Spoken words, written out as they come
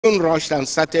rushed and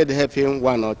started helping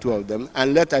one or two of them,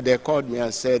 and later they called me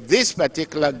and said, this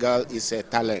particular girl is a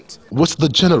talent. With the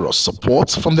generous support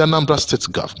from the Anambra State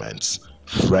government,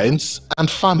 friends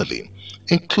and family,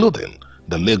 including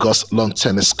the Lagos Lawn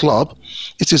Tennis Club,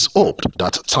 it is hoped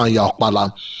that Tanya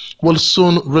Okpala will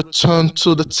soon return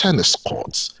to the tennis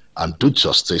courts and do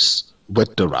justice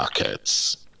with the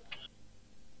rackets.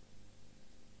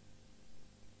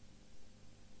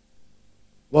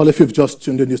 Well, if you've just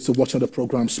tuned in, you're still watching the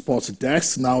program Sports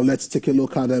Desk. Now let's take a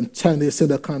look at tennis in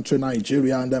the country,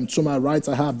 Nigeria. And to my right,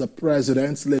 I have the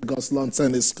president, Lagos Lawn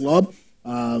Tennis Club,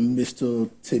 Mr.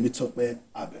 Temitope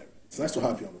Abere. It's nice to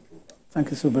have you on the program.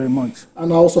 Thank you so very much.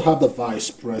 And I also have the vice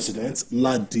president,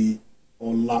 Ladi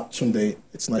Olatunde.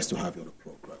 It's nice to have you on the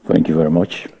program. Thank you very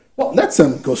much. Well, let's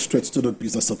go straight to the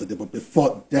business of the day. But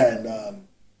before then,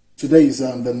 today is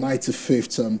the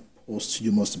 95th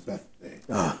posthumous birthday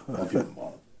of your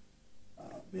mom.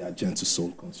 May our gentle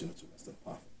soul continue to rest in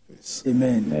perfect peace.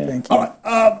 Amen. Thank you. All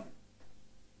right.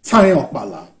 Tanya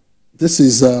Okpala. This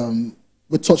is,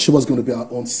 we thought she was going to be our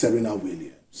own Serena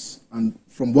Williams. And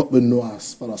from what we know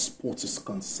as far as sport is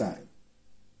concerned,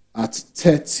 at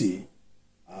 30,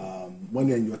 when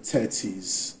you're in your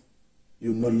 30s,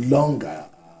 you're no longer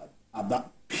at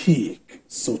that peak,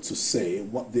 so to say.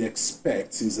 What they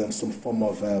expect is some form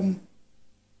of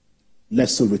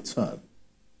lesser return.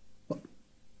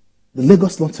 The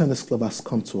Lagos Lawn Tennis Club has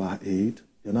come to our aid.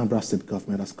 The Anambra State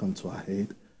government has come to our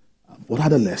aid. What are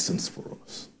the lessons for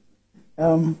us?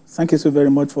 Thank you so very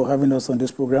much for having us on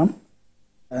this program.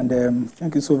 And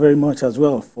thank you so very much as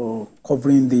well for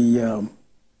covering the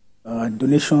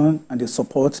donation and the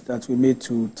support that we made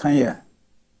to Tanya.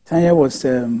 Tanya was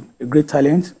a great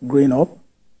talent growing up.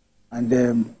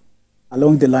 And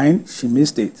along the line, she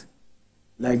missed it.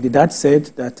 Like the dad said,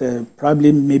 that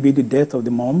probably maybe the death of the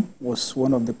mom was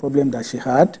one of the problems that she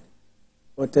had.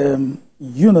 But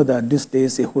you know that these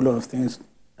days a whole lot of things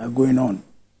are going on.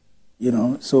 You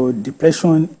know, so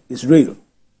depression is real.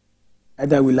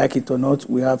 Either we like it or not,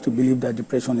 we have to believe that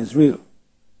depression is real.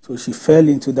 So she fell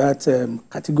into that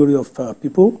category of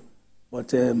people. But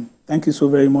thank you so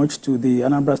very much to the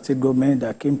Anambra State government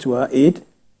that came to our aid.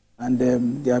 And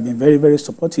they have been very, very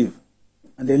supportive.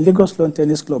 And the Lagos Lawn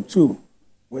Tennis Club too.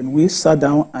 When we sat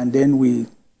down and then we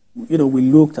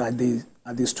looked at the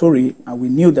story and we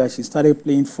knew that she started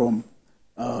playing from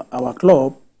our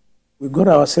club, we got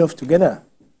ourselves together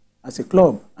as a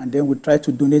club and then we tried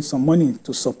to donate some money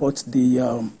to support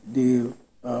the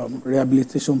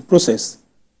rehabilitation process.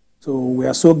 So we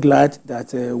are so glad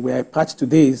that we are part to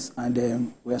this,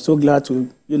 and we are so glad to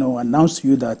announce to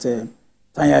you that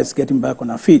Tanya is getting back on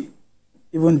her feet.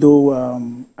 Even though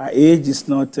her age is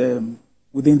not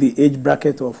within the age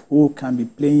bracket of who can be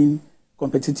playing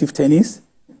competitive tennis,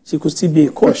 she could still be a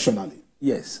coach. Professionally.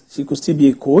 Yes, she could still be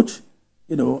a coach,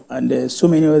 and so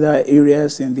many other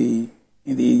areas in the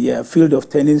field of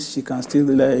tennis, she can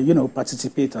still,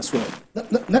 participate as well.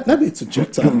 Let me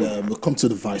interject and we'll come to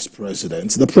the vice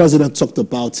president. The president talked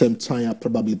about Tanya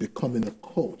probably becoming a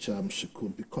coach. She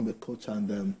could become a coach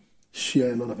and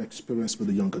share a lot of experience with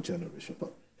the younger generation.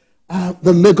 But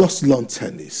the Lagos Lawn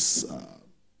Tennis,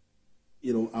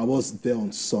 I was there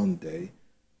on Sunday,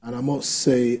 and I must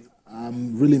say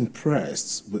I'm really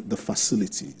impressed with the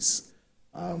facilities,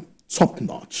 top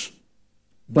notch.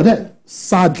 But then,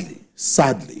 sadly,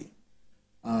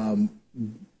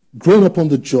 growing up on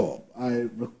the job, I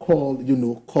recall,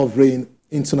 covering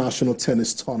international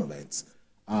tennis tournaments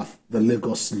at the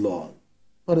Lagos Lawn.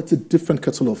 But it's a different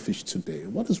kettle of fish today.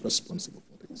 What is responsible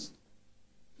for this?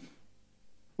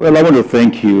 Well, I want to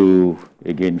thank you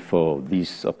again for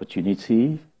this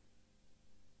opportunity.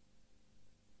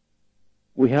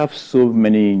 We have so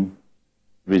many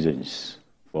reasons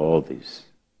for all this.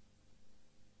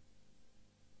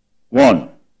 One,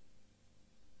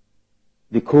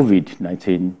 the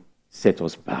COVID-19 set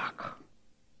us back.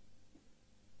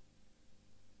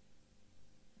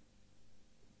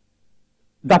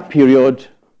 That period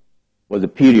was a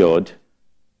period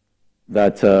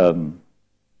that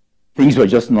things were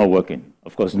just not working.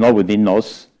 Of course, not within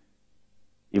us,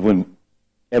 even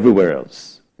everywhere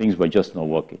else. Things were just not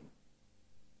working.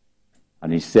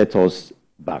 And it set us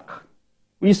back.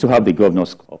 We used to have the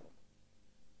Governor's Cup.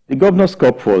 The Governor's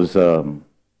Cup was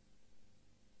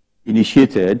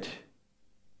initiated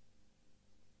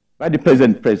by the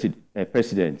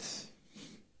presidents,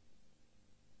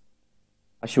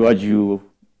 Asiwaju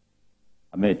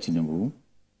Ahmed Tinubu.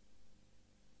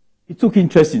 He took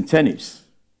interest in tennis.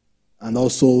 And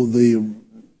also the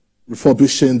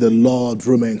refurbishing the Lord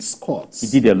Women's courts.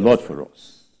 He did a lot for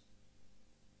us.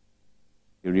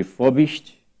 He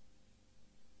refurbished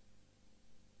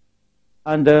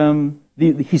And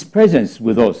his presence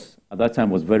with us at that time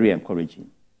was very encouraging.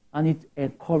 And it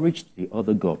encouraged the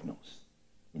other governors.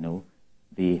 You know,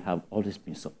 they have always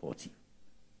been supportive.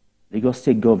 Lagos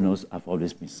State governors have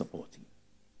always been supportive.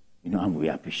 You know, and we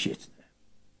appreciate them.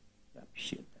 We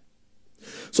appreciate them.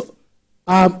 So,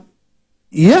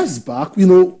 years back, you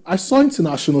know, I saw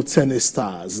international tennis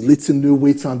stars, Leighton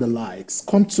Hewitt and the likes,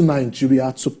 come to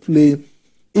Nigeria to play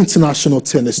international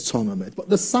tennis tournament. But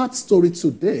the sad story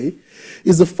today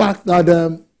is the fact that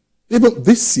even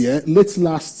this year, late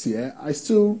last year, I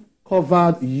still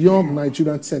covered young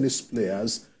Nigerian tennis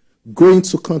players going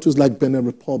to countries like Benin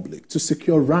Republic to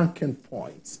secure ranking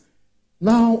points.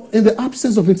 Now, in the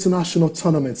absence of international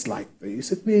tournaments like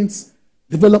this, it means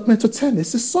developmental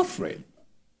tennis is suffering.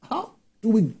 How do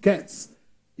we get,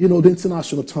 you know, the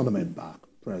international tournament back,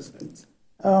 President?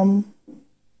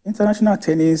 International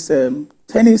tennis,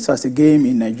 tennis as a game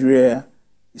in Nigeria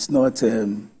is not,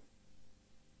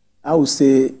 I would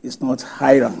say, it's not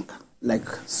high rank like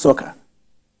soccer.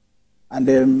 And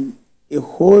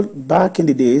back in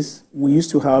the days, we used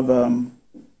to have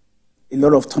a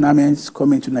lot of tournaments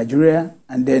coming to Nigeria,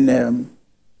 and then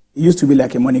it used to be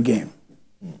like a money game.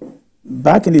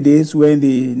 Back in the days when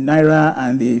the Naira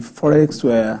and the Forex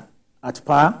were at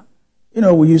par, you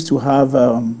know, we used to have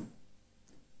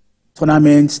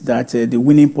tournaments that the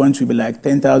winning points would be like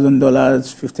 $10,000,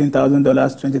 $15,000,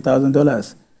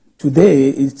 $20,000. Today,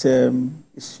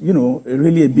 it's, you know,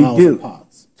 really a big deal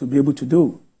to be able to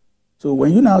do. So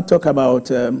when you now talk about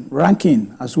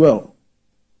ranking as well,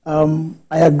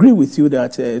 I agree with you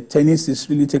that tennis is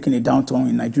really taking a downturn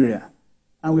in Nigeria.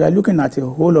 And we are looking at a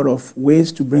whole lot of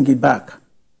ways to bring it back.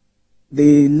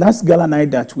 The last gala night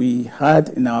that we had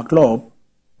in our club,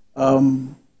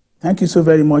 thank you so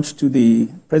very much to the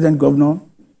present governor,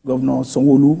 Governor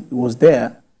Sanwo-Olu. He was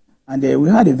there. And we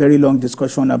had a very long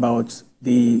discussion about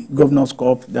the Governor's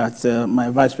Cup that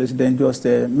my vice president just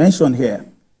mentioned here.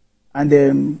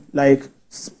 And like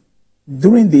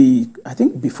during I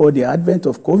think before the advent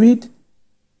of COVID,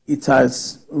 it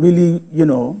has really, you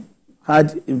know,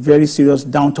 had a very serious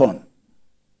downturn.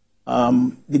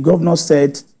 The governor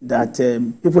said that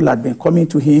people had been coming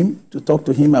to him to talk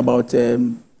to him about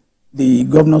the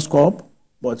Governor's Cup,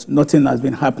 but nothing has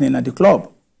been happening at the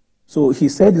club. So he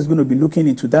said he's going to be looking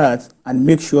into that and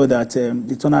make sure that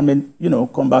the tournament, you know,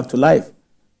 come back to life.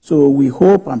 So we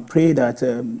hope and pray that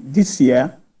this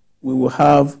year, we will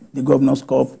have the Governor's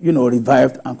Cup, you know,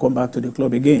 revived and come back to the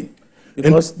club again.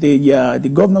 Because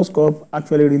the Governor's Cup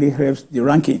actually really helps the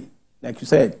ranking, like you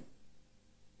said.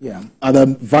 Yeah.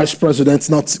 And Vice President,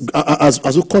 not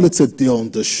as we call it today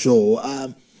on the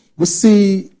show, we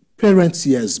see parents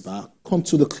years back come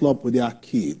to the club with their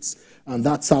kids, and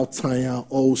that's how Tanya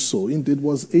also indeed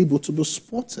was able to be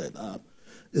spotted.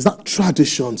 Is that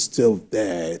tradition still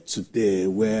there today,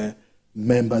 where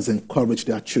members encourage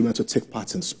their children to take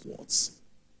part in sports?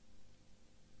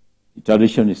 The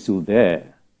tradition is still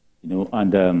there, you know,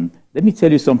 and let me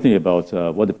tell you something about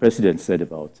what the president said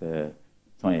about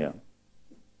Tanya,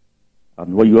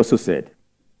 and what you also said.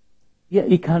 Yeah,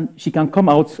 she can come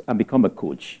out and become a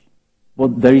coach,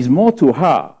 but there is more to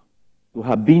her, to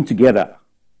her being together.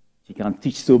 She can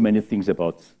teach so many things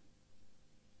about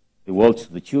the world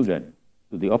to the children,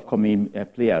 to the upcoming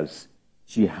players.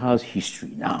 She has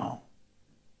history now.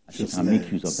 She can make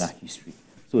use of that history.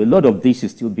 So a lot of this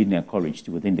is still being encouraged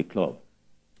within the club.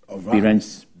 Right.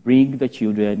 Parents bring the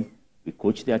children, we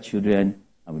coach their children,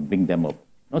 and we bring them up.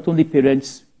 Not only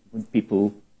parents, but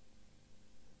people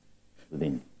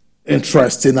within.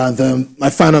 Interesting. And my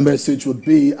final message would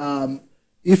be,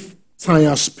 if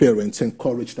Tanya's parents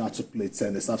encouraged her to play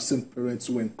tennis, I've seen parents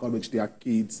who encourage their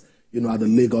kids, you know, at the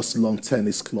Lagos Lawn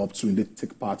Tennis Club to indeed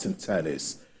take part in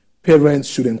tennis. Parents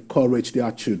should encourage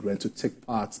their children to take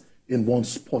part in one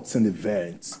sporting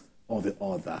event or the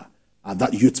other. At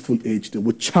that youthful age, they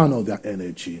would channel their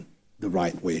energy the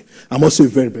right way. I'm also a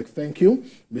very big thank you,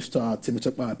 Mr.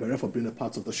 Timotokpa Abere, for being a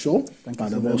part of the show. Thank you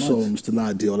and so very also much. Mr.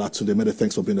 Ladi Olatunde. Many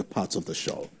thanks for being a part of the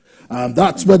show.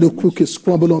 That's where the cookies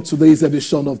crumble on today's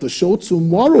edition of the show.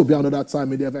 Tomorrow will be another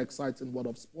time in the ever exciting world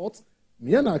of sports.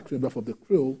 Me and I, Crib of the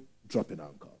crew, dropping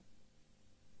anchor.